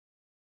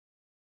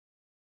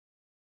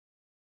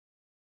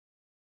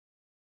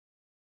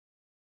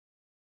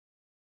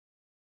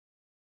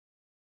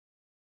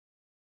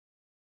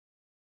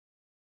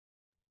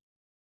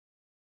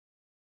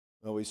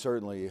Well, we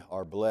certainly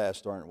are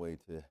blessed, aren't we,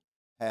 to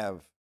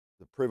have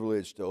the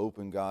privilege to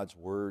open God's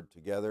Word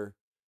together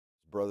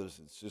as brothers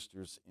and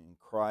sisters in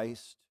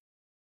Christ.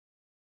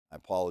 I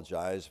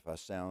apologize if I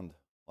sound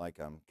like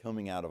I'm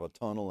coming out of a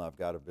tunnel. I've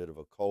got a bit of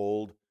a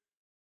cold,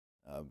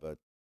 but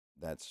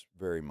that's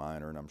very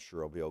minor, and I'm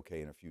sure I'll be okay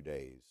in a few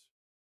days.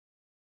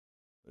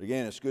 But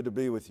again, it's good to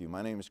be with you.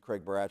 My name is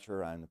Craig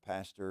Bratcher. I'm the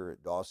pastor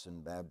at Dawson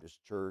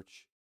Baptist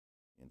Church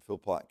in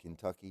Philpott,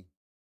 Kentucky.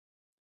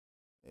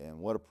 And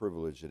what a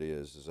privilege it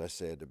is, as I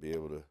said, to be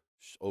able to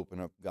open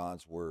up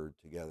God's Word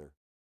together.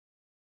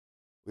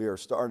 We are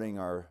starting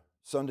our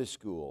Sunday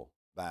school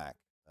back.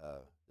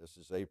 This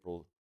is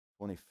April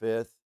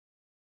 25th,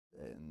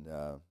 and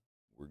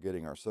we're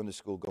getting our Sunday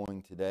school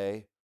going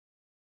today.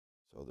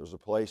 So there's a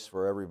place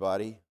for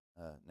everybody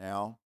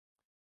now,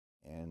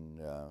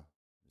 and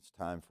it's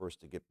time for us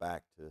to get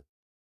back to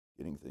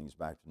getting things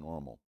back to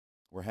normal.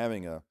 We're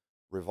having a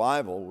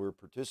revival. We're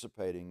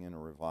participating in a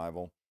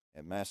revival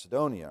at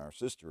Macedonia, our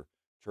sister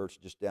church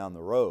just down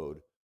the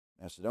road,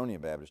 Macedonia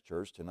Baptist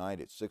Church,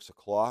 tonight at 6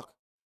 o'clock.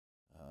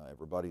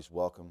 Everybody's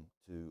welcome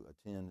to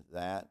attend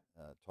that.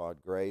 Todd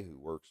Gray, who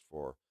works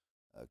for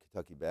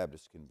Kentucky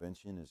Baptist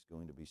Convention, is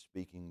going to be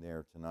speaking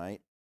there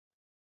tonight.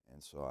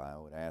 And so I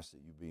would ask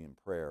that you be in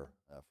prayer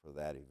for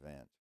that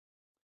event.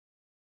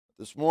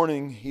 This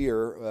morning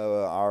here,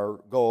 our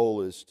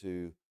goal is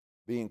to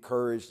be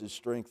encouraged and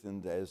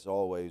strengthened, as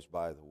always,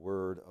 by the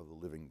Word of the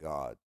living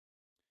God.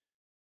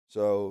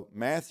 So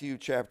Matthew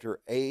chapter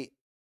 8,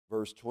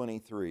 verse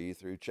 23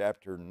 through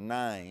chapter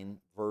 9,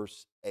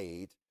 verse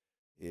 8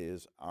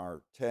 is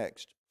our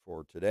text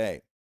for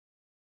today.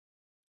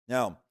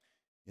 Now,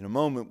 in a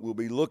moment, we'll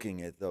be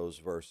looking at those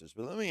verses.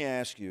 But let me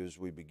ask you as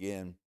we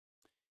begin,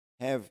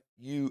 have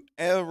you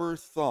ever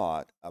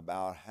thought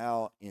about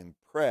how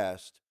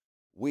impressed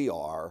we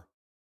are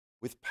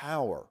with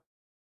power?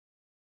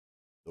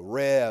 The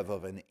rev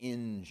of an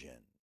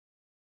engine,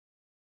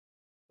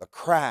 the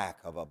crack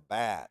of a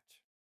bat,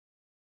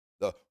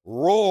 the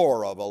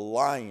roar of a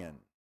lion,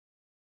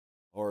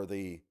 or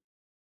the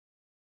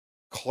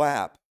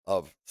clap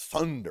of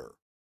thunder.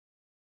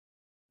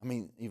 I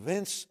mean,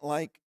 events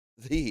like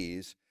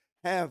these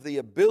have the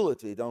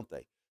ability, don't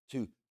they,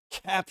 to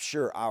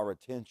capture our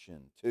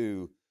attention,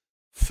 to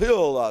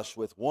fill us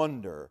with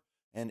wonder,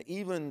 and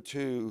even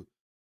to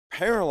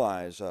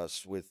paralyze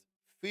us with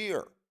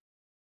fear.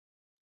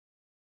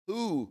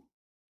 Who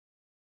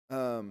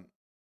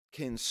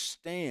can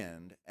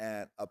stand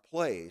at a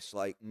place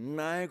like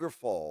Niagara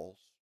Falls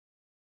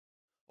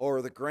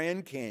or the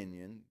Grand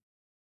Canyon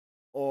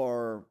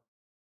or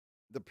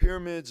the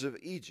pyramids of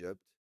Egypt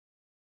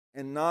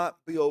and not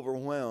be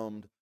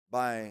overwhelmed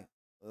by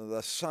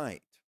the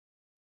sight?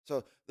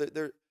 So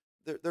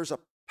there's a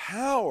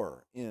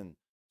power in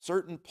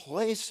certain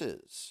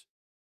places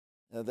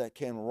that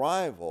can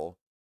rival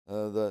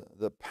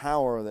the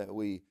power that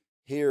we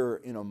hear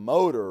in a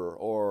motor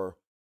or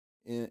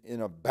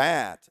in a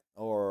bat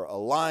or a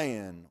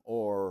lion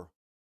or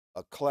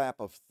a clap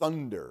of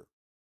thunder,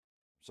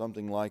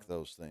 something like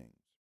those things.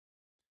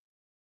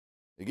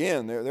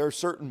 Again, there are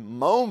certain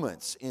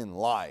moments in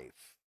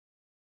life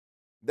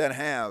that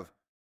have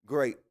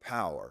great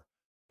power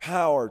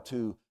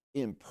to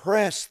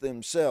impress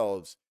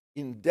themselves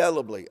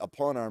indelibly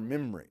upon our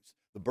memories.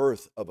 The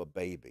birth of a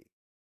baby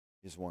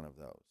is one of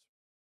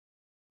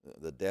those.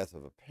 The death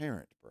of a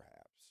parent, perhaps,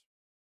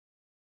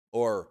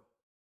 or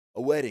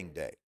a wedding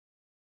day.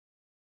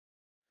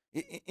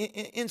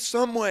 In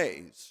some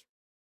ways,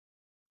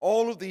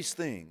 all of these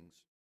things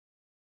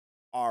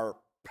are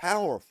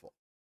powerful.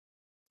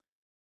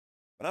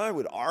 But I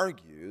would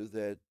argue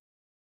that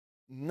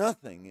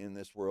nothing in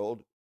this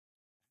world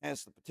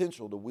has the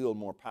potential to wield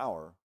more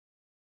power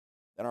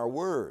than our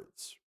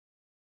words.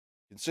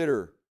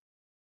 Consider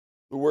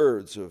the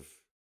words of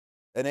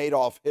an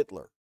Adolf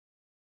Hitler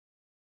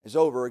as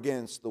over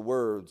against the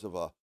words of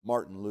a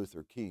Martin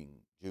Luther King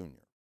Jr.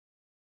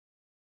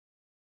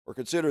 Or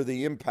consider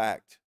the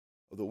impact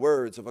of the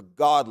words of a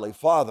godly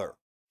father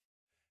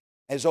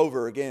as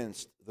over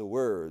against the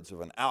words of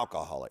an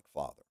alcoholic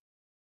father.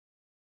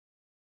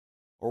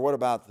 Or what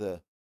about the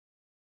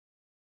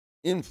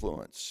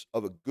influence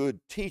of a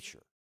good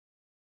teacher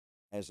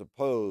as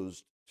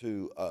opposed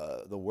to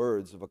the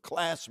words of a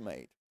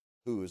classmate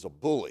who is a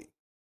bully?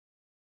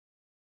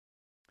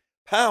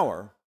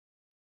 Power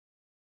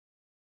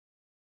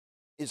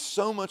is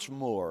so much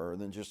more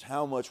than just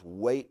how much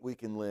weight we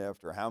can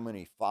lift or how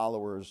many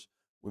followers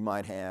we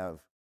might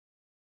have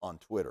on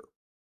Twitter.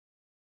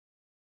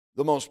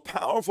 The most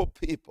powerful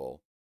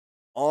people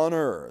on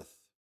earth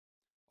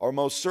are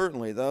most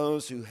certainly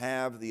those who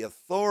have the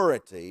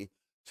authority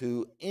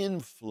to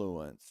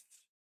influence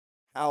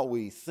how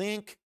we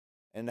think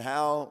and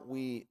how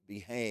we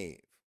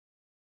behave.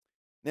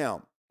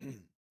 Now,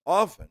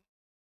 often,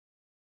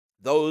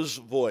 those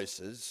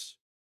voices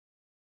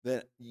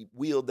that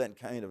wield that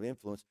kind of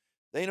influence,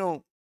 they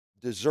don't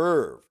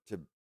deserve to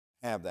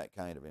have that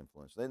kind of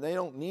influence. They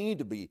don't need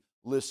to be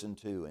listened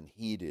to and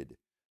heeded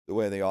the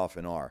way they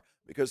often are,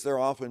 because they're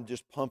often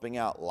just pumping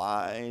out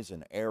lies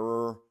and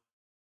error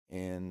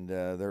and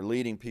they're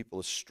leading people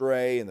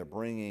astray, and they're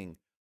bringing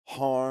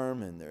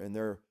harm, and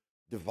they're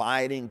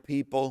dividing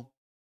people.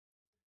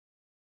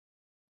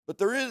 But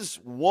there is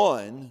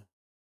one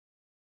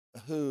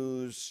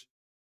whose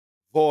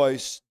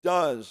voice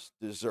does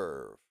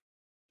deserve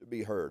to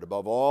be heard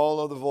above all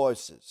other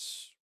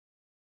voices,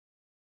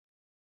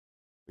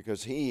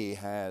 because he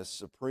has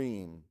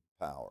supreme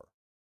power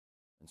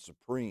and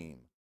supreme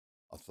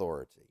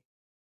authority.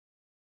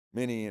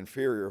 Many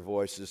inferior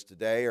voices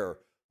today are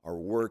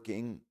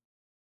working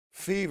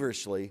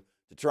feverishly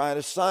to try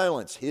to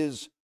silence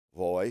his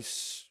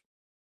voice,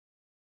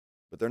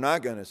 but they're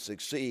not going to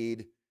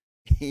succeed,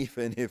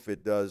 even if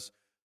it does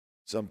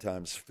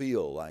sometimes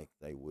feel like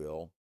they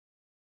will.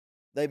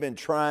 They've been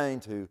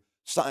trying to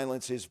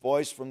silence his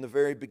voice from the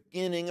very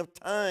beginning of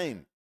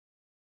time.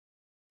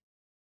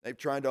 They've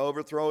tried to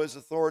overthrow his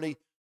authority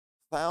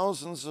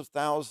thousands of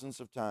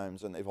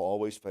times, and they've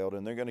always failed,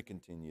 and they're going to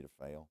continue to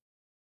fail.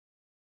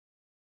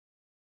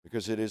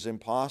 Because it is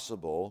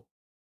impossible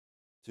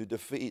to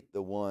defeat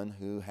the one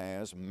who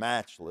has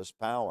matchless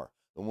power,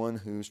 the one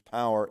whose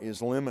power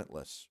is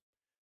limitless.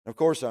 And of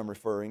course, I'm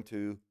referring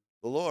to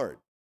the Lord.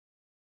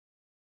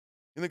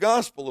 In the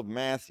Gospel of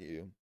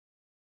Matthew,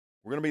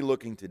 we're going to be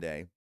looking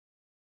today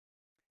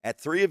at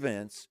 3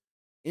 events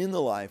in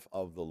the life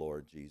of the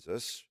Lord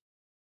Jesus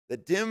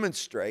that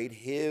demonstrate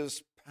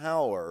his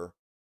power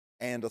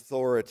and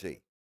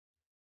authority.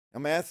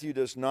 Now, Matthew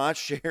does not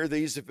share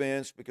these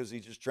events because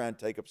he's just trying to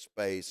take up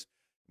space,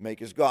 make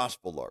his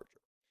gospel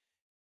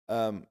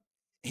larger.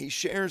 He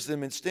shares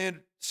them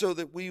instead so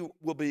that we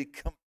will be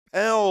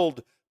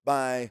compelled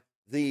by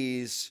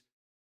these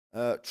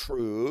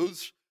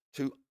truths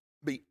to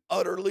be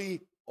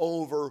utterly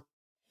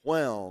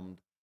overwhelmed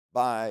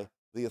by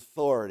the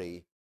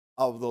authority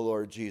of the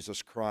Lord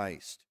Jesus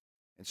Christ.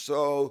 And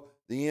so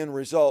the end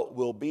result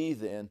will be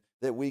then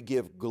that we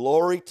give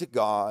glory to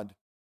God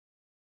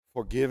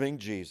for giving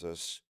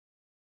Jesus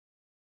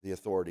the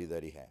authority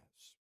that he has.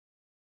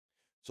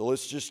 So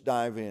let's just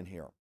dive in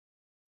here.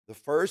 The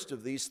first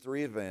of these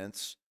 3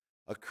 events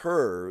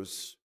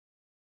occurs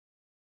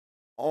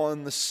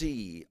on the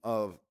Sea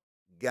of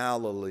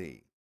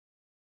Galilee.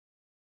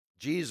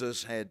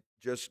 Jesus had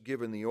just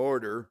given the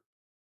order,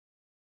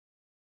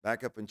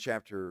 back up in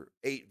chapter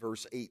 8,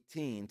 verse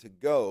 18, to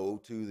go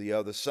to the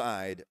other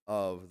side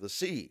of the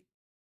sea.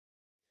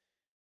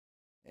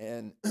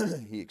 And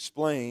he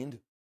explained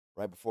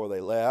right before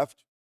they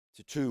left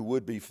to 2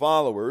 would-be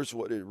followers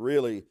what it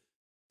really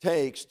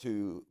takes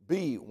to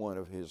be one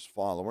of his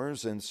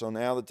followers. And so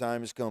now the time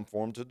has come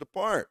for him to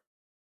depart.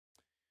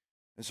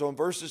 And so in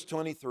verses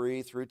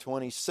 23 through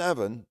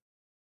 27,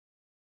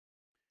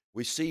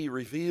 we see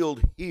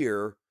revealed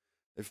here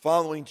that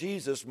following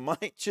Jesus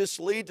might just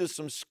lead to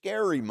some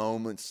scary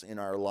moments in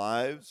our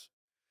lives,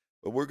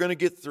 but we're going to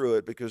get through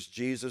it because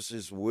Jesus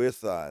is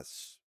with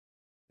us.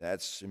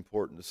 That's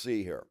important to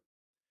see here.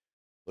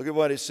 Look at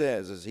what it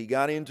says. As he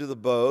got into the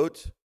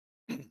boat,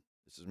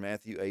 this is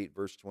Matthew 8,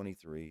 verse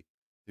 23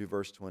 through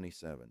verse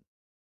 27.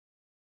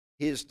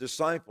 His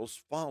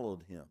disciples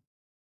followed him.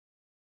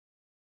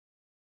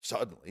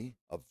 Suddenly,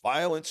 a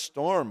violent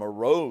storm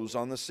arose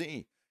on the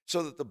sea,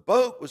 so that the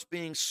boat was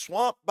being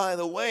swamped by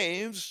the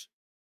waves,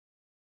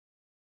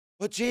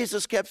 but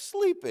Jesus kept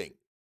sleeping.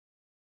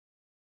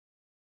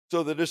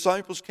 So the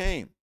disciples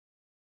came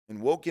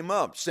and woke him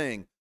up,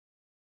 saying,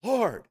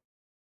 "Lord,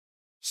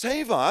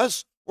 save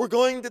us, we're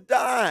going to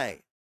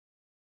die."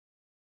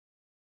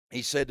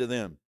 He said to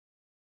them,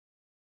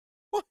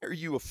 "Why are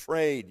you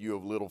afraid, you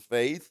of little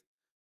faith?"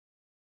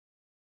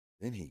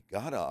 Then he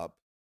got up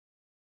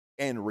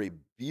and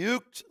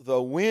rebuked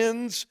the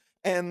winds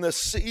and the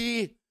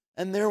sea,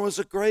 and there was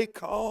a great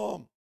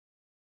calm.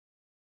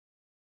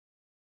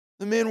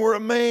 The men were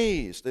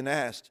amazed and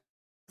asked,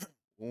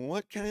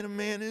 "What kind of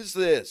man is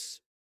this?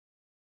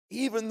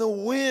 Even the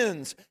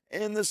winds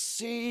and the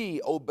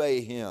sea obey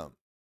him."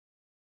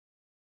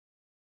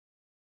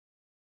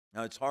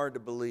 Now, it's hard to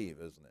believe,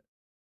 isn't it,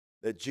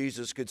 that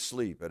Jesus could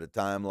sleep at a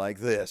time like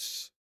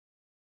this.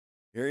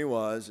 Here he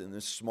was in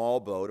this small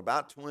boat,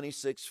 about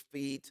 26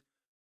 feet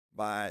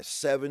by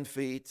 7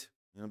 feet,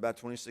 about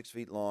 26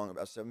 feet long,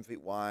 about 7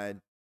 feet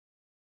wide.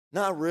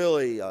 Not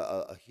really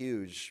a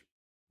huge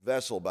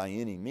vessel by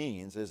any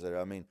means, is it?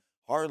 I mean,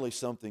 hardly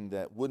something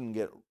that wouldn't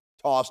get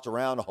tossed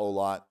around a whole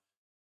lot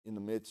in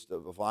the midst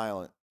of a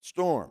violent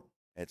storm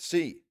at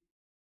sea.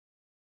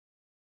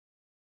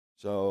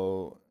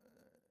 So,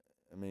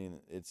 I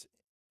mean, it's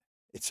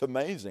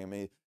amazing. I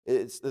mean,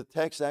 the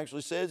text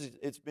actually says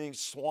it's being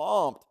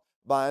swamped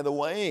by the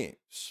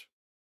waves.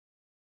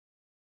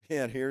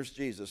 And here's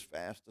Jesus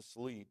fast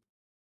asleep.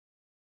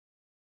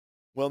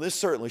 Well, this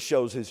certainly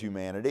shows his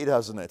humanity,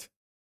 doesn't it?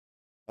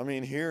 I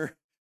mean, here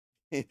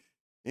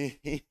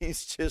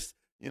he's just,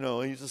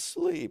 he's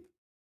asleep.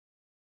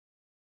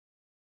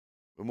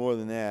 But more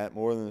than that,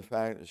 more than the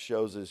fact that it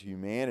shows his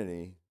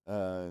humanity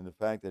and the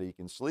fact that he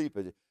can sleep,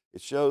 it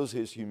shows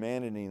his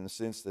humanity in the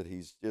sense that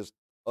he's just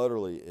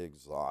utterly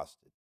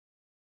exhausted.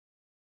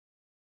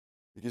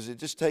 Because it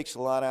just takes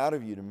a lot out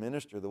of you to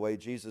minister the way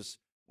Jesus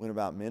went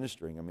about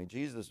ministering. I mean,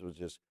 Jesus was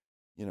just,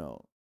 you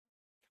know,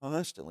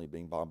 constantly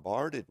being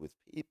bombarded with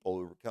people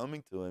who were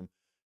coming to him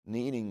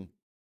needing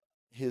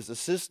his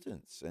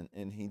assistance.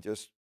 And he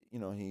just,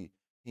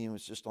 he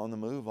was just on the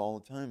move all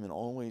the time and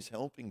always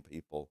helping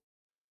people.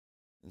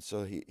 And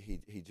so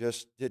he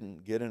just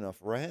didn't get enough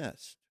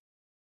rest.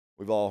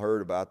 We've all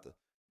heard about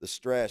the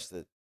stress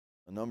that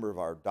a number of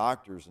our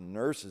doctors and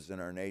nurses in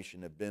our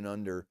nation have been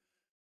under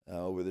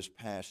over this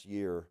past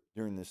year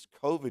during this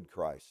COVID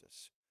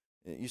crisis.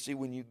 You see,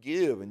 when you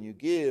give and you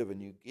give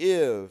and you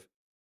give,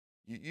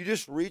 you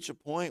just reach a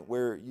point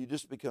where you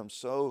just become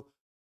so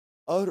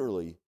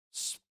utterly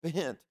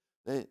spent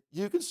that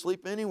you can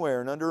sleep anywhere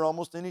and under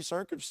almost any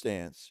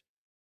circumstance.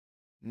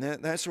 And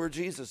that's where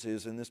Jesus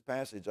is in this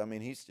passage. I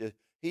mean,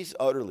 he's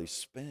utterly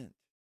spent.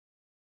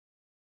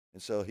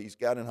 And so he's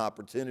got an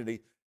opportunity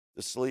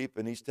to sleep,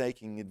 and he's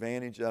taking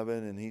advantage of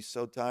it, and he's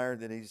so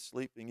tired that he's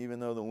sleeping even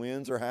though the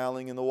winds are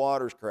howling and the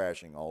water's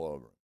crashing all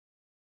over him.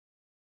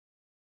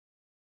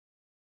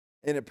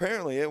 And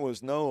apparently it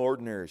was no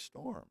ordinary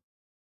storm.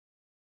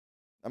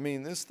 I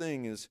mean, this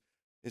thing is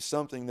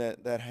something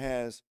that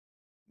has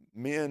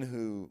men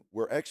who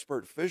were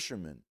expert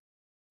fishermen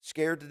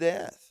scared to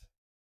death.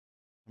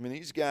 I mean,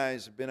 these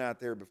guys have been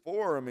out there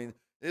before. I mean,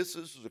 this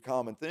is a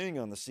common thing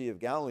on the Sea of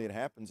Galilee. It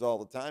happens all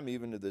the time,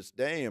 even to this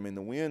day. I mean,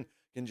 the wind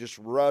can just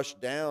rush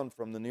down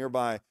from the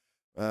nearby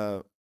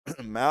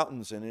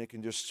mountains, and it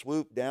can just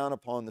swoop down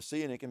upon the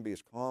sea, and it can be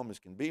as calm as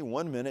can be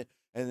one minute,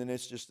 and then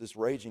it's just this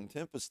raging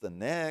tempest the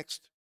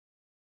next,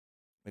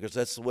 because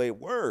that's the way it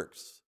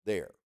works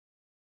there.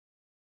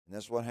 And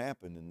that's what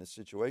happened in this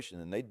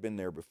situation. And they'd been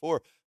there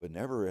before, but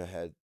never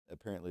had,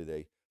 apparently,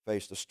 they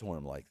faced a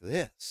storm like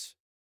this.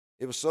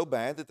 It was so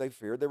bad that they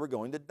feared they were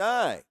going to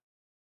die.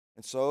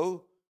 And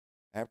so,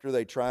 after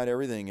they tried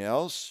everything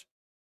else,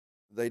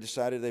 they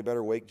decided they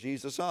better wake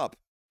Jesus up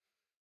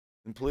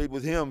and plead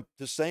with him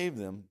to save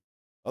them.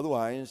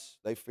 Otherwise,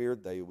 they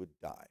feared they would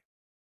die.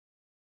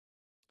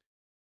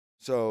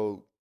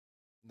 So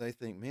they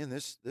think, man,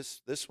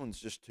 this one's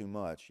just too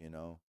much, you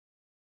know.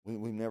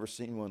 We've never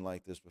seen one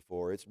like this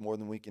before. It's more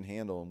than we can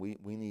handle, and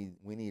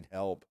we need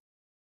help.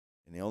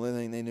 And the only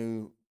thing they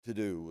knew to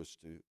do was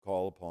to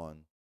call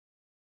upon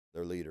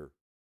their leader,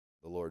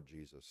 the Lord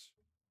Jesus,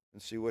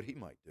 and see what he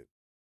might do.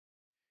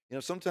 You know,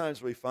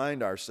 sometimes we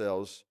find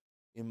ourselves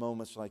in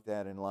moments like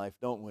that in life,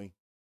 don't we?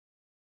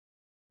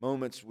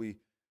 Moments we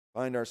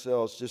find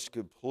ourselves just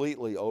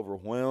completely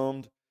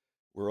overwhelmed.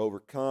 We're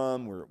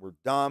overcome. We're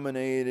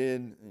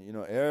dominated. You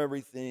know,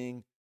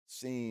 everything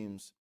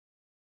seems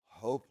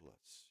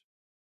hopeless.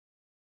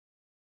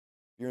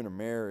 You're in a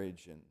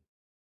marriage and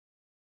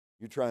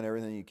you're trying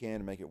everything you can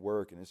to make it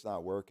work, and it's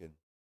not working.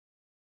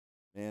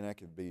 Man, that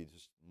could be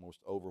just the most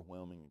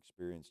overwhelming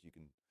experience you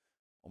can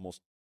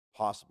almost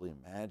possibly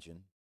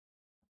imagine.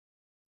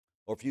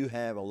 Or if you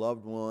have a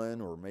loved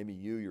one, or maybe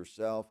you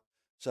yourself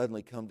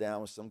suddenly come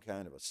down with some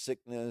kind of a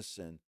sickness,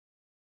 and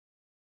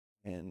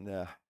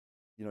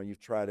you know, you've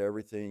tried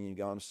everything, you've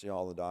gone to see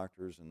all the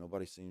doctors, and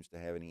nobody seems to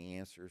have any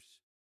answers.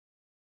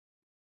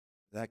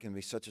 That can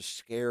be such a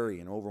scary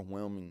and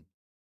overwhelming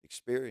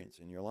experience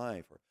in your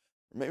life. Or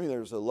maybe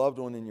there's a loved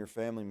one in your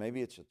family,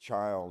 maybe it's a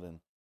child,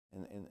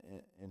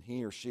 and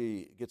he or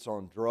she gets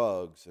on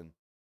drugs, and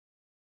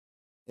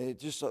it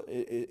just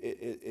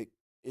it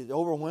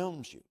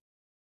overwhelms you.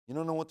 You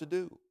don't know what to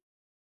do.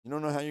 You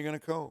don't know how you're going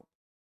to cope.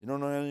 You don't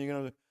know how you're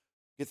going to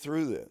get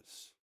through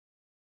this.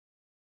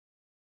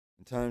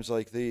 In times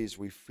like these,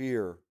 we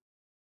fear.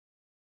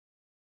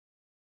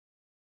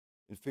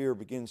 And fear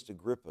begins to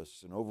grip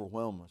us and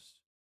overwhelm us.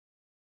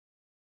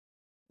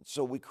 And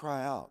so we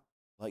cry out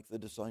like the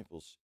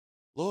disciples,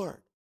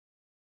 Lord,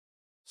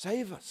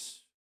 save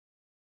us.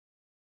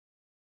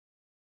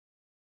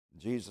 And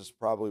Jesus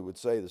probably would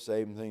say the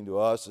same thing to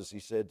us as he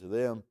said to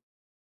them.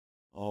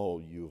 Oh,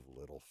 you of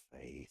little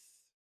faith.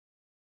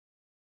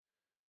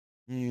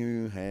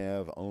 You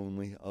have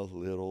only a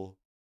little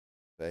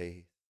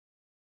faith.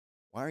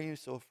 Why are you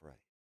so afraid?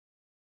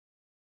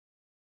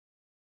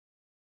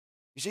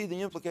 You see,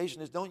 the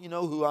implication is, don't you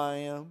know who I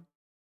am?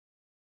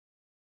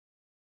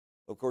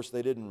 Of course,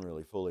 they didn't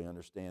really fully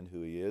understand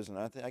who he is, and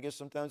I guess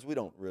sometimes we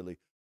don't really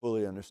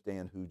fully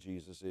understand who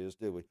Jesus is,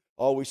 do we?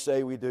 All we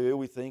say we do,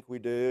 we think we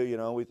do, you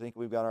know, we think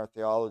we've got our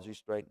theology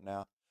straightened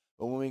out.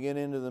 But when we get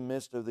into the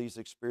midst of these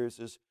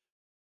experiences,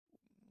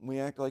 we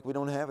act like we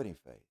don't have any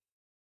faith.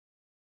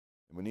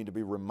 And we need to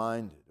be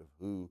reminded of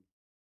who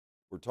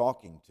we're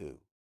talking to.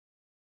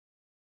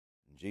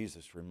 And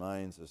Jesus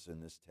reminds us in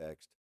this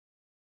text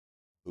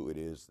who it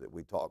is that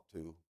we talk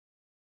to.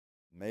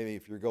 Maybe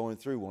if you're going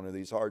through one of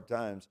these hard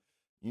times,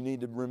 you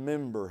need to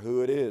remember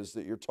who it is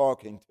that you're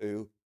talking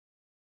to.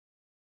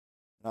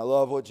 And I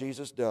love what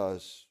Jesus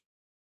does.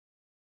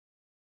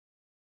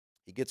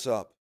 He gets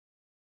up.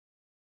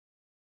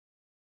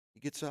 He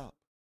gets up.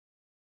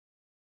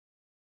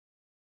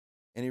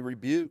 And he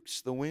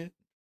rebukes the wind.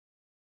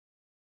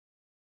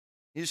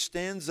 He just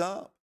stands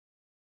up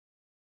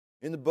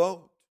in the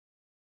boat.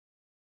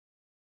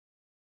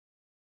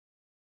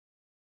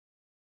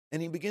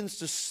 And he begins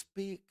to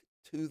speak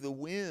to the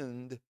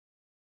wind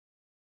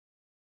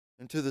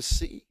and to the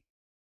sea.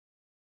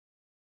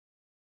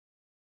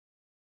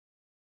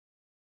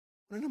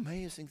 What an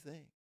amazing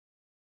thing.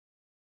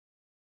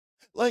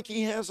 Like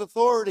he has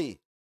authority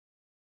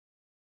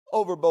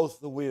over both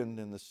the wind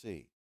and the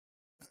sea.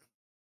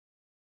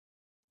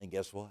 And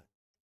guess what?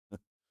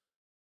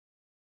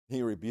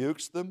 He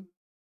rebukes them,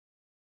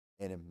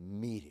 and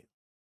immediately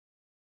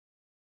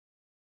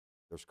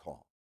there's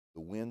calm.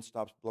 The wind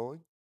stops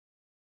blowing,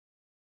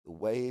 the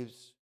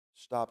waves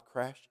stop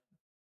crashing,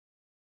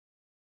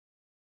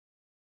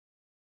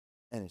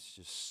 and it's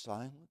just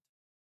silent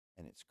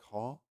and it's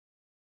calm.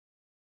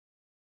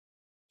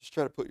 Just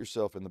try to put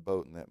yourself in the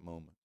boat in that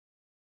moment.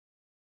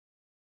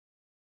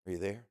 Are you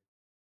there?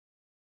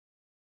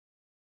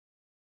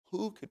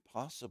 Who could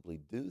possibly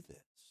do this?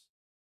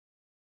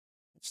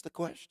 It's the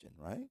question,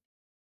 right?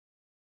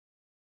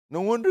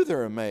 No wonder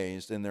they're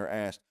amazed and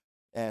they're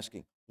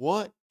asking,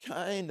 what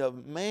kind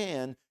of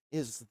man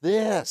is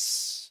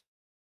this?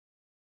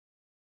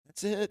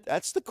 That's it.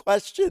 That's the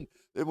question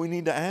that we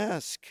need to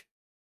ask.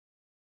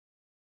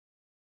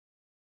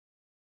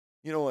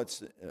 You know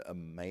what's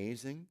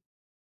amazing?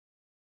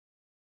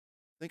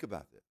 Think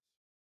about this.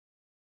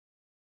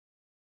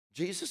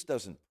 Jesus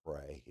doesn't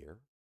pray here.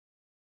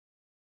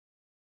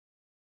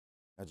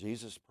 Now,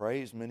 Jesus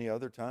prays many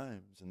other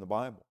times in the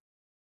Bible.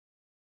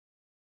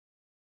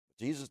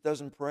 Jesus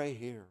doesn't pray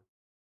here.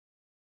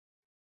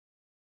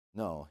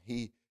 No,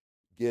 he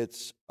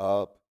gets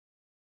up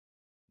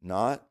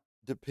not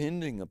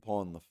depending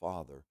upon the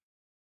Father,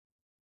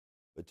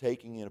 but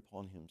taking it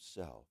upon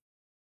himself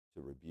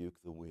to rebuke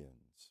the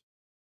winds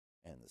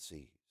and the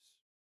seas.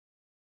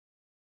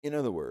 In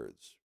other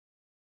words,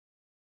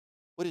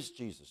 what is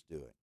Jesus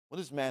doing? What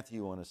does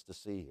Matthew want us to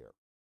see here?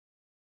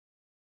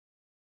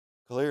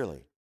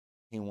 Clearly,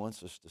 he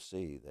wants us to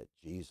see that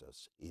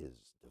Jesus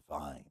is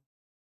divine.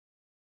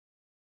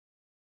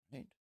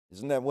 Right?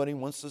 Isn't that what he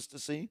wants us to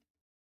see?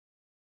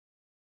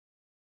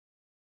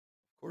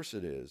 Of course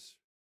it is.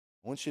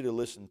 I want you to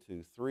listen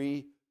to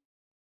 3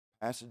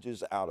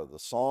 passages out of the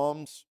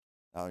Psalms.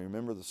 Now, you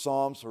remember the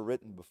Psalms were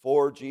written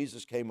before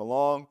Jesus came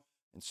along,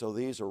 and so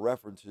these are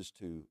references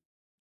to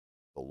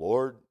the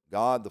Lord,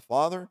 God the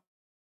Father.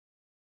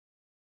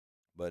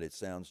 But it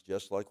sounds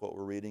just like what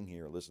we're reading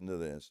here. Listen to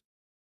this.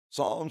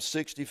 Psalm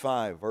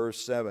 65,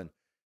 verse 7.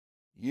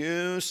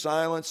 You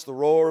silence the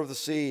roar of the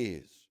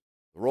seas,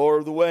 the roar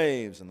of the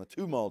waves, and the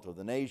tumult of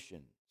the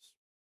nations.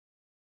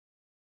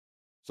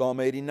 Psalm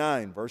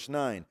 89, verse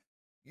 9.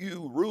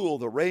 You rule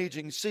the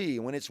raging sea.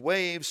 When its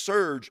waves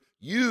surge,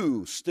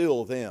 you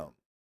still them.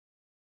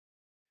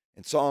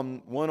 In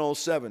Psalm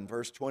 107,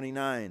 verse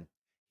 29,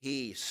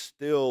 he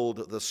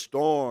stilled the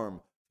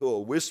storm to a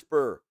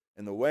whisper,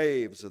 and the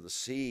waves of the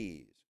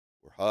seas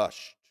were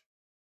hushed.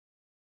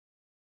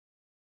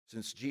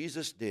 Since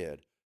Jesus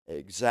did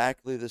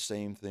exactly the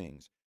same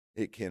things,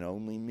 it can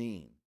only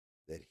mean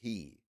that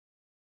he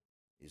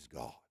is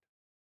God.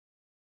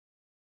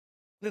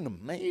 What an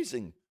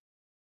amazing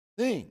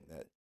thing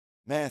that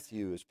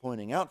Matthew is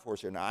pointing out for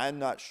us here. Now, I'm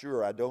not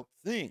sure, I don't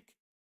think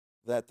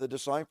that the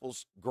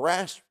disciples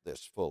grasped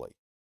this fully.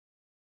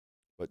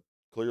 But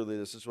clearly,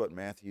 this is what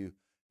Matthew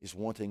is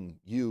wanting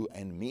you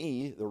and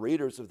me, the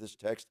readers of this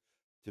text,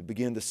 to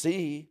begin to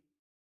see.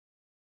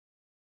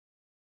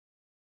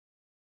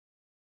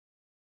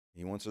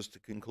 He wants us to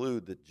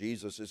conclude that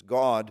Jesus is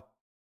God.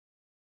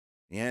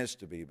 He has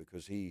to be,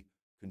 because he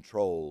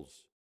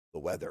controls the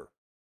weather,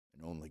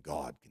 and only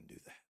God can do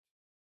that.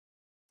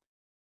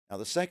 Now,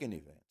 the second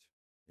event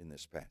in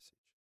this passage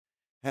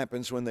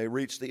happens when they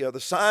reach the other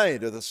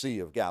side of the Sea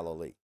of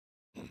Galilee.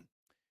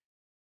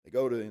 They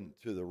go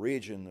into the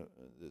region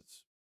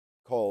that's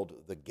called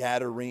the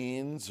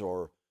Gadarenes,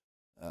 or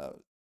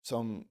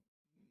some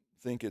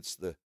think it's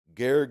the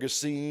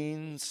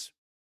Gergesenes.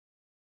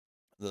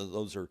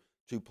 Those are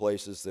 2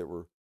 places that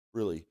were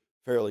really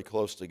fairly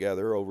close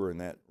together over in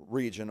that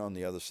region on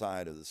the other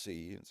side of the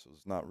sea, and so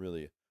it's not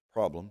really a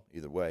problem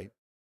either way.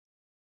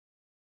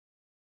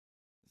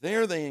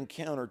 There they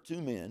encounter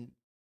 2 men,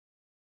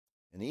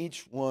 and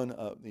each one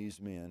of these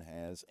men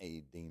has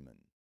a demon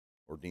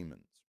or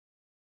demons.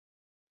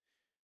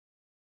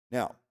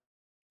 Now,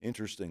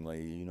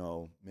 interestingly,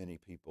 many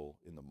people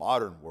in the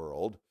modern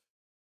world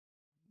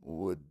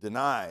would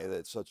deny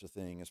that such a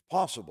thing is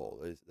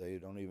possible. They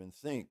don't even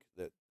think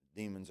that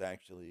demons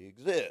actually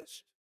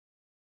exist.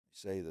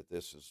 They say that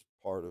this is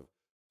part of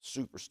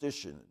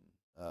superstition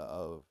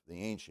of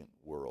the ancient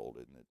world,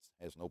 and it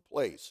has no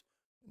place,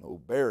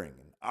 no bearing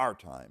in our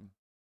time.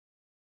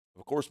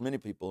 Of course, many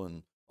people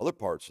in other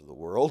parts of the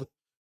world,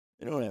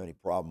 they don't have any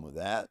problem with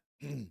that.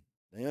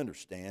 They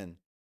understand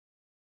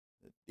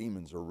that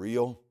demons are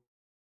real.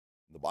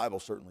 The Bible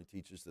certainly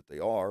teaches that they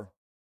are.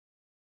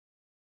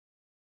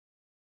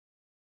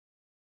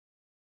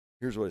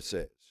 Here's what it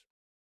says.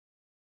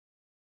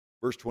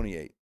 Verse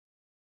 28.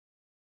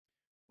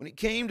 When he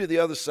came to the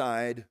other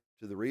side,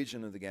 to the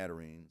region of the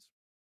Gadarenes,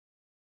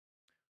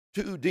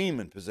 2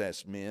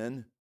 demon-possessed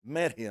men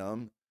met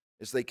him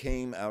as they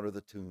came out of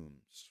the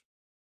tombs.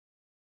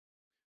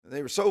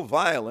 They were so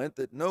violent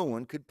that no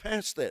one could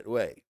pass that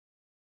way.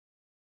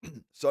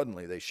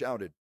 Suddenly they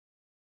shouted,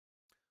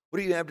 "What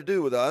do you have to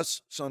do with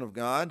us, Son of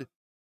God?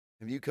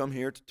 Have you come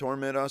here to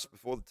torment us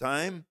before the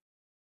time?"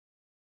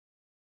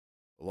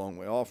 A long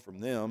way off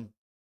from them,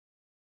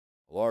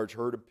 a large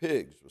herd of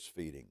pigs was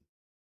feeding.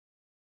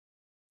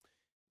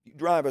 "You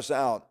drive us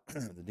out,"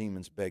 the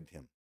demons begged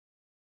him.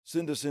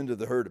 "Send us into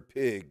the herd of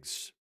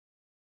pigs."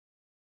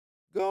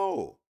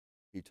 "Go,"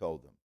 he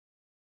told them.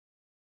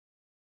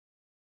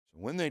 So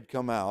when they'd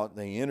come out,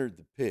 they entered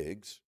the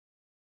pigs,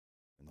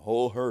 and the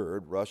whole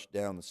herd rushed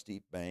down the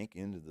steep bank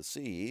into the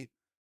sea,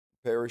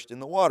 perished in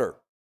the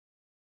water.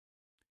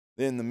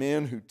 Then the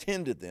men who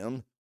tended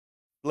them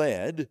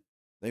fled.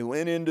 They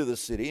went into the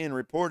city and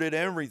reported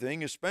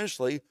everything,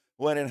 especially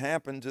what had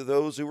happened to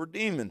those who were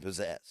demon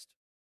possessed.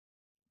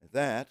 At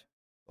that,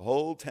 the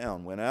whole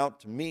town went out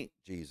to meet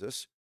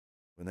Jesus.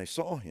 When they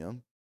saw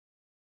him,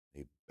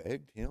 they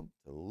begged him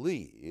to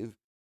leave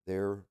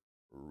their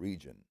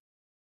region.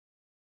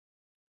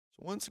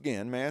 So once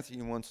again,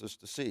 Matthew wants us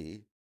to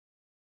see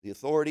the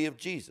authority of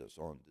Jesus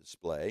on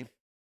display,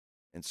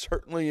 and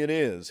certainly it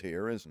is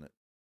here, isn't it?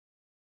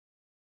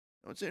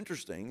 Now, what's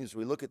interesting as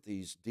we look at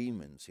these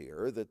demons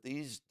here, that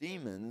these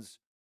demons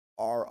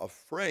are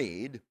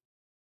afraid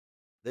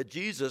that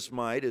Jesus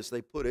might, as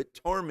they put it,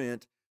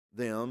 torment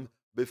them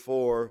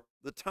before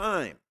the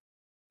time.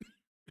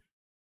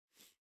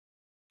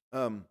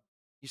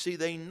 You see,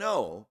 they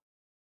know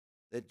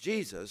that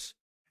Jesus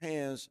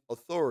has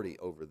authority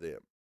over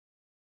them.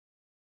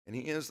 And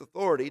he has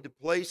authority to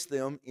place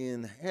them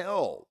in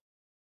hell.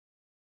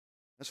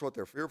 That's what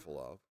they're fearful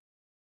of.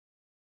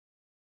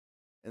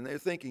 And they're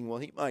thinking, well,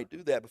 he might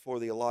do that before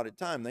the allotted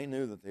time. They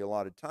knew that the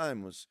allotted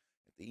time was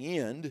at the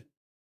end,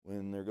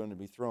 when they're going to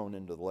be thrown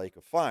into the lake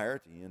of fire,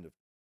 at the end of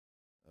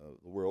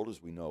the world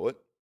as we know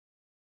it.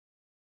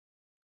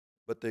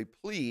 But they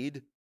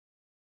plead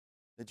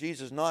that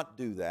Jesus not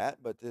do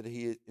that, but that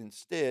he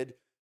instead,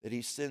 that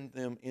he send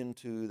them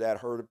into that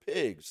herd of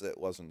pigs that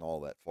wasn't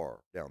all that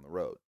far down the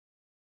road.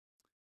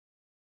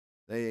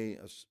 They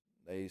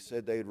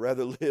said they'd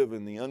rather live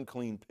in the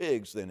unclean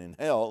pigs than in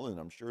hell, and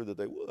I'm sure that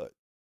they would.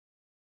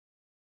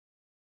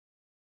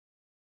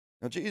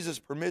 Now, Jesus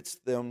permits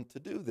them to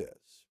do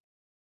this.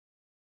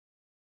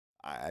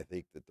 I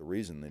think that the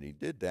reason that he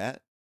did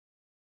that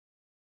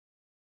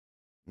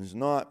is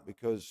not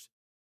because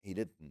he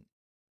didn't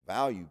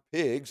value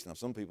pigs. Now,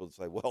 some people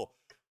say, well,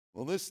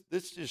 this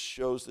just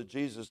shows that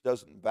Jesus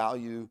doesn't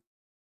value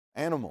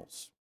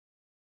animals.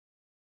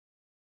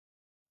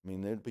 I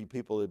mean, there'd be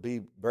people that'd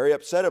be very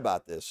upset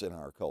about this in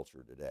our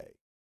culture today.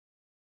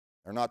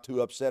 They're not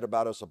too upset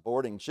about us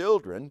aborting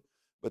children,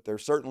 but they're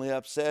certainly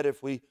upset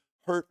if we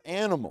hurt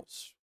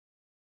animals.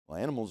 Well,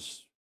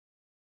 animals,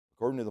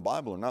 according to the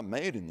Bible, are not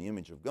made in the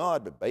image of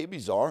God, but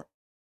babies are.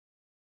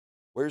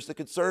 Where's the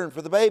concern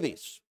for the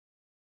babies?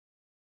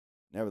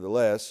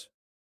 Nevertheless,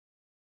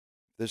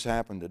 if this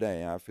happened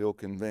today, I feel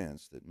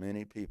convinced that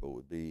many people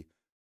would be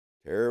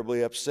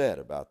terribly upset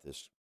about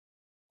this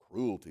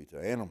cruelty to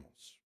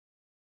animals.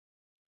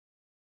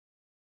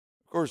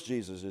 Of course,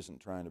 Jesus isn't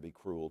trying to be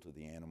cruel to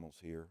the animals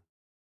here.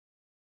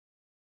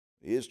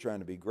 He is trying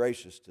to be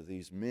gracious to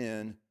these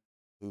men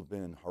who've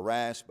been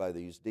harassed by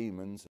these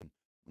demons. And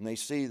when they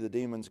see the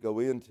demons go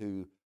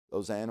into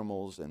those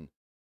animals and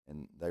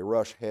they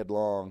rush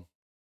headlong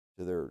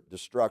to their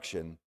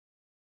destruction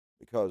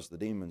because the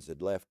demons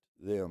had left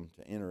them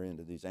to enter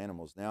into these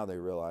animals, now they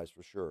realize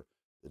for sure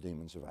the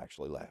demons have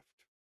actually left.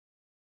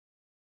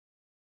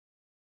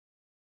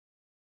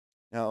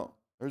 Now,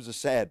 there's a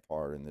sad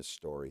part in this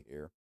story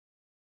here.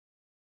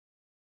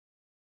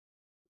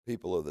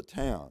 People of the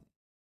town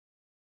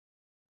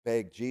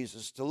begged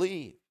Jesus to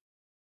leave.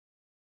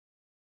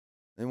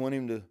 They want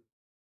him to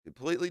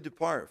completely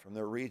depart from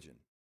their region.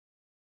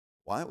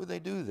 Why would they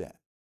do that?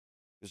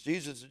 Because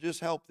Jesus had just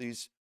helped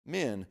these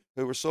men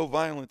who were so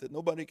violent that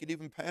nobody could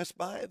even pass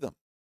by them.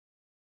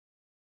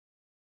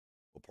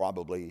 Well,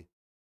 probably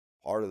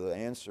part of the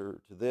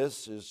answer to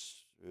this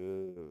is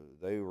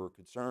they were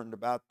concerned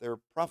about their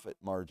profit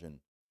margin.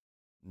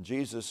 And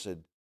Jesus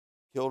had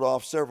killed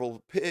off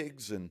several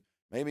pigs, and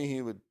maybe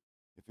he would,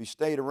 if he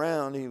stayed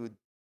around, he would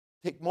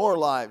take more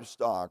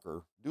livestock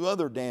or do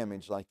other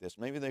damage like this.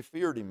 Maybe they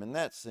feared him in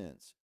that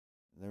sense.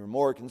 They were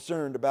more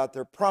concerned about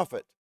their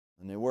profit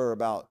than they were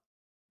about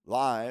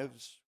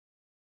lives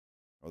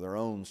or their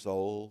own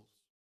souls.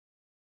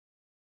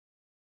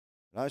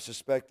 And I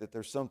suspect that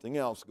there's something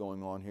else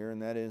going on here,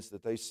 and that is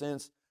that they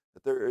sense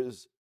that there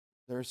is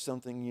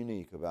something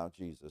unique about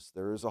Jesus.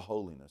 There is a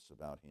holiness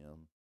about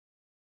him.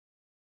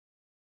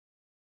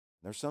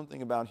 There's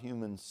something about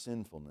human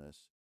sinfulness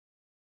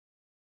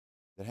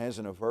that has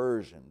an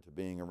aversion to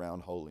being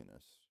around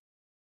holiness.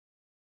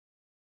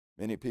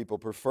 Many people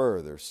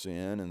prefer their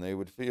sin, and they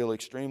would feel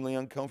extremely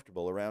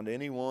uncomfortable around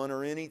anyone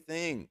or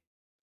anything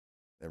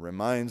that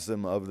reminds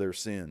them of their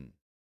sin.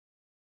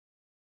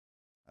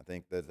 I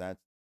think that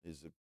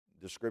is a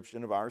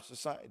description of our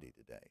society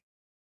today.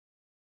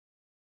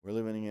 We're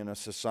living in a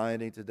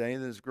society today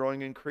that is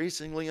growing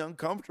increasingly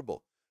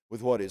uncomfortable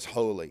with what is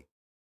holy.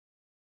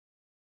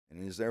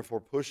 and is therefore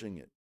pushing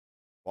it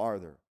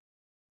farther,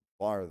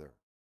 farther,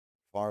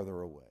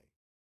 farther away.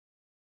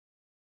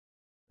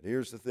 But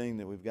here's the thing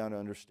that we've got to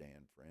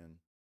understand, friend.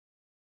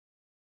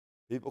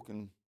 People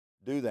can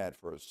do that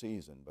for a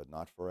season, but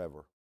not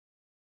forever.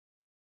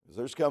 Because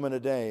there's coming a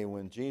day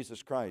when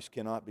Jesus Christ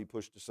cannot be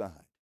pushed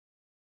aside.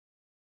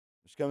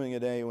 There's coming a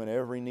day when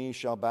every knee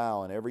shall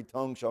bow and every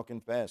tongue shall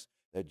confess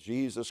that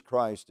Jesus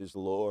Christ is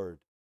Lord.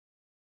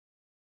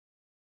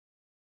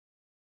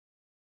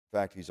 In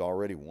fact, he's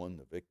already won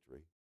the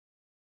victory.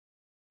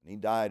 When he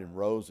died and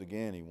rose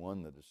again, he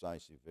won the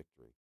decisive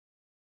victory.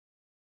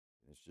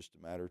 And it's just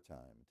a matter of time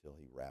until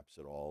he wraps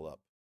it all up.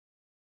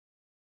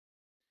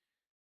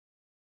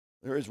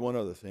 There is one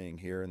other thing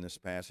here in this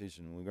passage,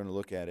 and we're going to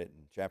look at it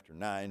in chapter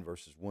 9,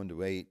 verses 1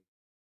 to 8.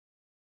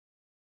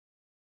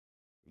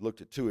 We've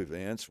looked at two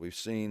events. We've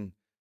seen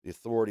the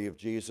authority of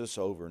Jesus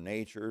over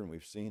nature, and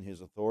we've seen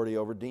his authority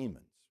over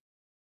demons.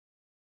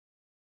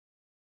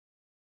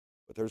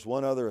 But there's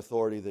one other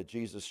authority that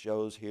Jesus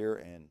shows here,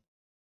 and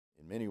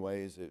in many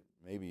ways it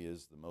maybe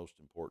is the most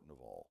important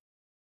of all.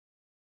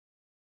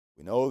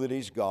 We know that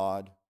he's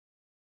God.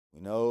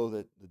 We know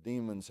that the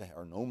demons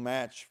are no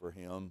match for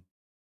him.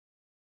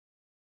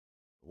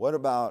 What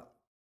about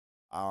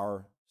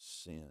our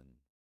sin?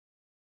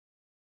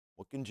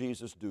 What can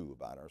Jesus do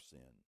about our sin?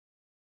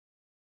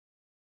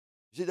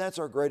 You see, that's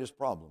our greatest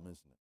problem, isn't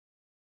it?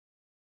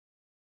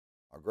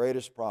 Our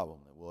greatest problem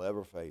that we'll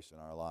ever face in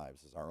our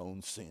lives is our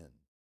own sin.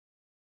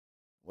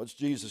 What's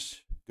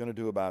Jesus going to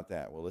do about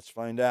that? Well, let's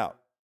find out.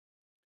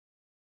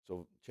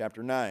 So,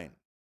 chapter 9,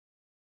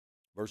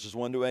 verses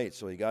 1 to 8.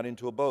 So he got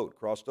into a boat,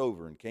 crossed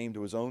over, and came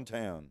to his own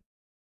town.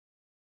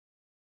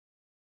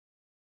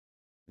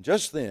 And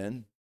just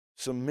then,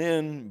 some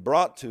men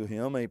brought to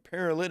him a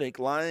paralytic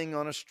lying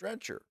on a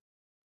stretcher.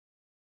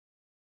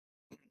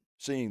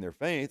 Seeing their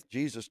faith,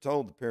 Jesus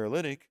told the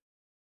paralytic,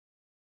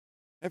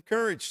 "Have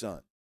courage,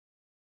 son.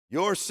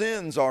 Your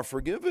sins are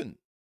forgiven."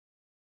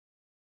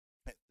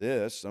 At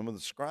this, some of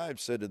the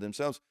scribes said to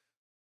themselves,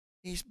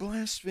 "He's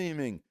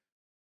blaspheming."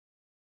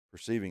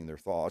 Perceiving their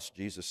thoughts,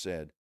 Jesus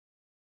said,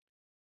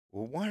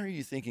 "Well, why are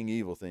you thinking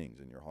evil things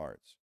in your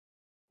hearts?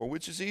 For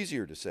which is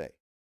easier to say,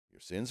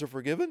 'Your sins are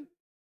forgiven,'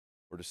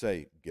 or to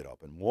say, 'Get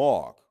up and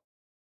walk'?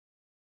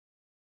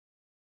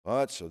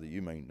 But so that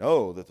you may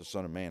know that the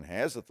Son of Man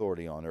has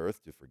authority on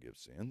earth to forgive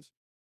sins."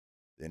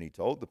 Then he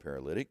told the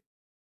paralytic,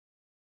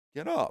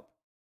 "Get up,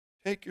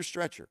 take your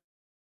stretcher,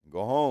 and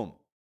go home."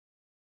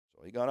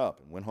 So he got up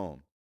and went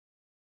home.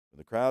 When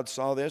the crowd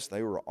saw this,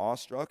 they were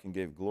awestruck and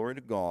gave glory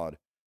to God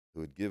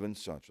who had given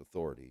such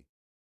authority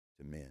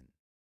to men.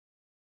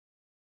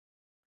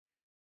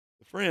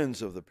 The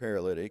friends of the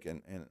paralytic,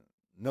 and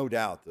no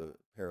doubt the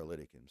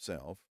paralytic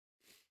himself,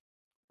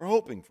 were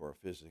hoping for a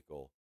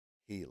physical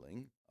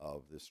healing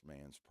of this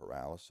man's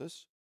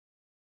paralysis.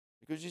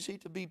 Because you see,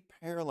 to be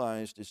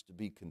paralyzed is to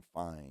be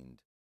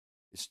confined.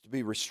 It's to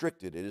be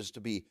restricted. It is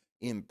to be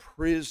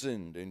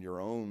imprisoned in your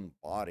own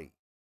body.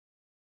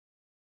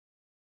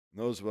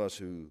 And those of us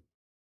who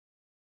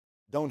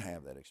don't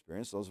have that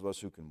experience, those of us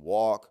who can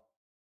walk,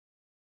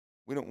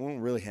 we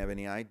won't really have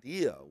any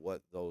idea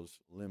what those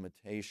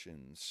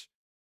limitations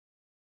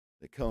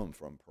that come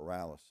from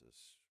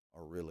paralysis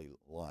are really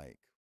like.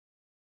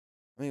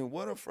 I mean,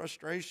 what a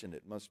frustration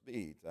it must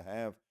be to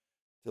have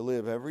to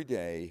live every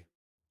day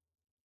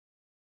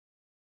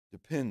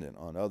dependent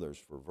on others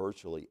for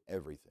virtually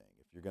everything.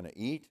 If you're going to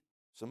eat,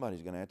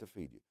 somebody's going to have to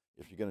feed you.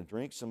 If you're going to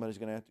drink, somebody's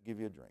going to have to give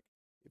you a drink.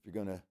 If you're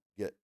going to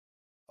get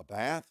a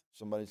bath,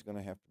 somebody's going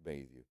to have to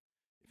bathe you.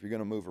 If you're going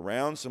to move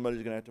around, somebody's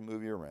going to have to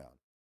move you around.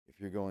 If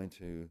you're going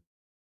to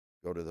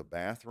go to the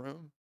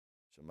bathroom,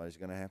 somebody's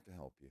going to have to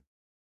help you.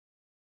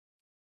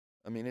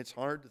 I mean, it's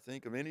hard to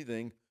think of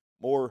anything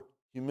more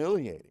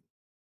humiliating.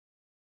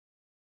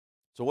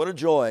 So what a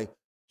joy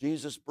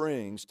Jesus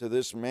brings to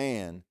this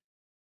man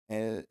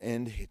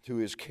and to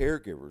his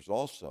caregivers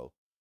also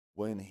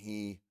when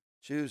he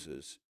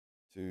chooses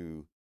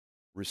to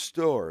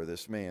restore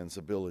this man's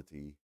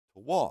ability to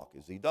walk,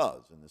 as he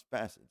does in this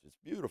passage. It's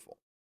beautiful.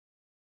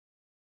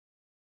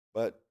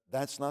 But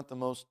that's not the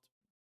most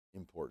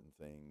important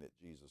thing that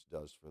Jesus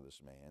does for this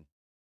man,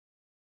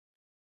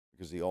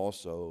 because he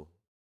also,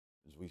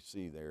 as we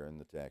see there in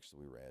the text that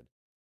we read,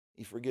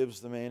 he forgives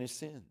the man his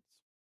sins.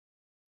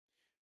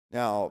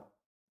 Now,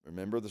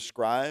 remember the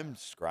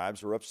scribes?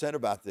 Scribes are upset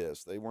about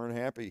this. They weren't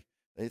happy.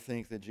 They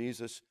think that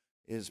Jesus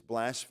is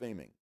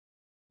blaspheming.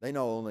 They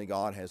know only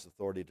God has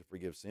authority to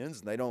forgive sins,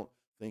 and they don't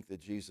think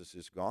that Jesus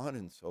is God,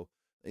 and so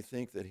they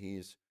think that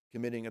he's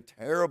committing a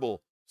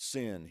terrible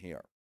sin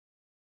here.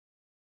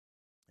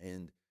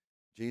 And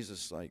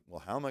Jesus is like, well,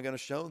 how am I going to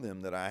show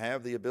them that I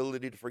have the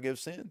ability to forgive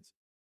sins?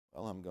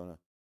 Well, I'm going to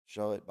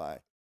show it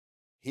by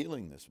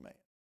healing this man.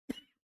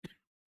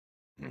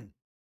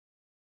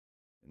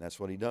 And that's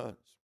what he does.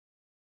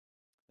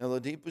 Now, the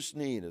deepest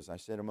need, as I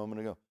said a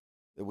moment ago,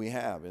 that we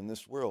have in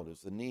this world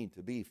is the need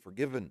to be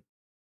forgiven.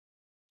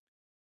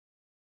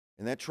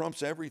 And that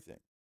trumps everything.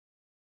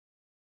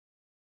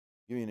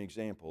 Give you an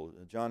example.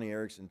 Johnny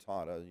Erickson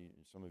taught,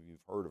 some of you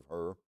have heard of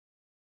her.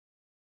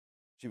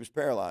 She was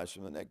paralyzed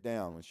from the neck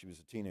down when she was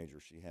a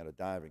teenager. She had a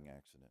diving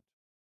accident.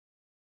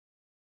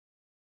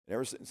 And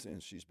ever since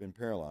then, she's been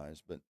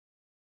paralyzed, but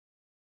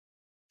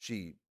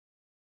she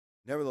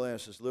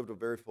nevertheless has lived a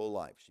very full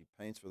life. She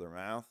paints with her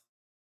mouth.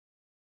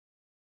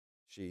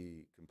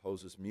 She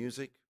composes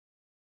music.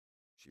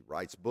 She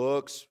writes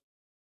books.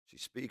 She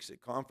speaks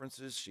at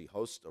conferences. She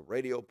hosts a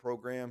radio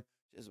program.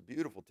 She has a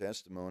beautiful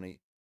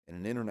testimony in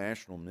an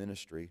international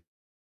ministry.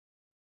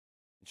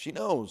 And she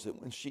knows that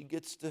when she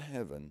gets to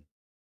heaven,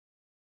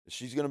 that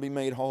she's going to be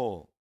made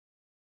whole.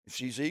 And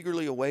she's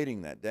eagerly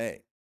awaiting that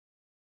day,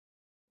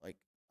 like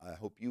I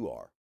hope you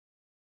are.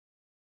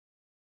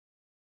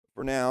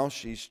 For now,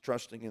 she's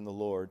trusting in the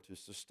Lord to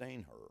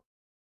sustain her.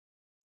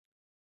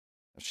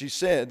 She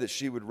said that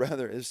she would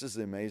rather, this is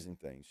the amazing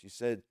thing, she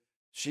said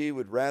she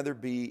would rather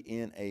be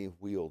in a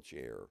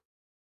wheelchair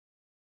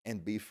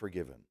and be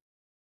forgiven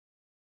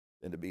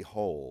than to be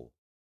whole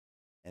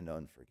and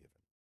unforgiven.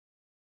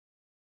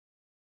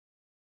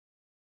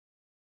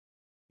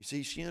 You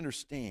see, she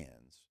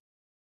understands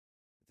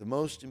that the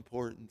most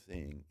important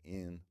thing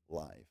in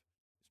life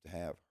is to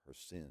have her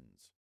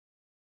sins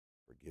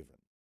forgiven.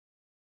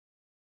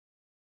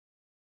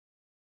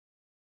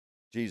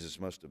 Jesus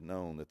must have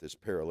known that this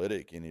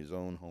paralytic in his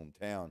own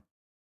hometown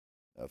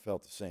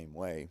felt the same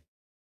way.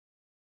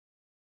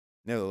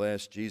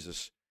 Nevertheless,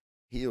 Jesus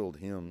healed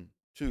him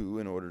too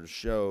in order to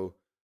show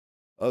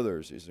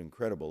others his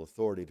incredible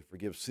authority to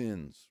forgive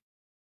sins.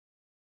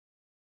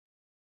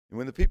 And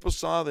when the people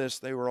saw this,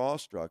 they were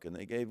awestruck and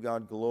they gave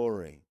God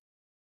glory.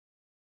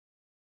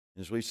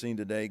 As we've seen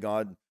today,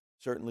 God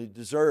certainly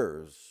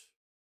deserves,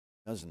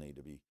 doesn't he,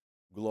 to be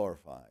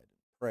glorified,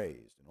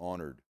 praised, and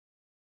honored.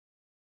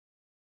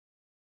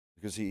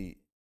 Because he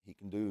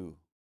can do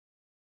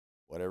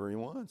whatever he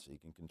wants. He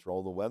can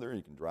control the weather.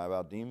 He can drive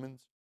out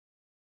demons.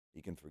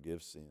 He can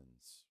forgive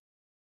sins.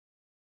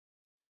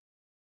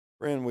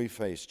 Friend, we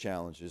face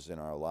challenges in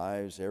our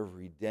lives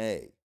every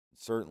day.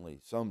 Certainly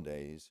some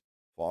days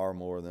far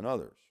more than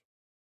others.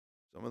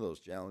 Some of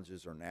those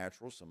challenges are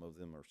natural. Some of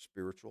them are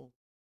spiritual.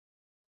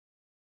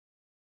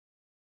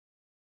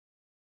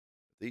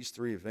 These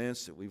three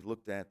events that we've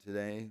looked at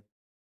today,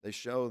 they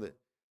show that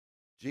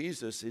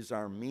Jesus is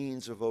our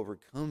means of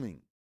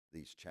overcoming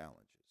these challenges.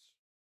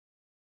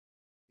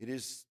 It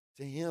is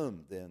to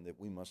him, then, that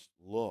we must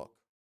look.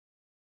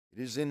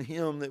 It is in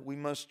him that we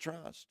must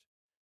trust.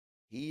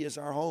 He is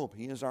our hope.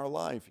 He is our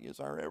life. He is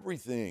our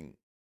everything.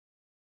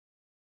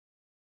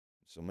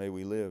 So may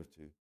we live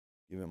to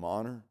give him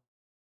honor,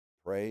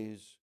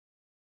 praise,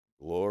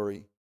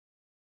 glory.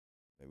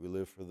 May we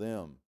live for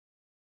them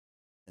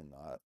and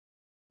not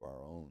for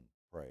our own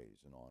praise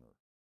and honor,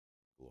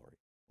 glory.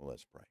 Well,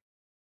 let's pray.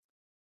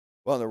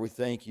 Father, we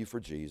thank you for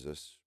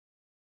Jesus.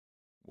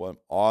 What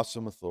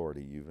awesome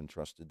authority you've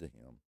entrusted to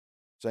him.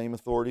 Same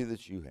authority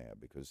that you have,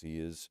 because he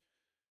is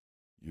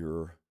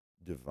your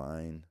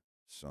divine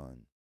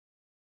Son.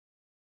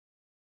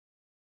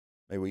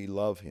 May we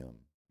love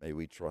him. May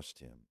we trust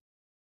him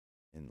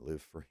and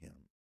live for him.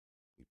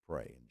 We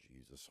pray in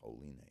Jesus'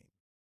 holy name.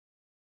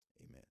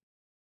 Amen.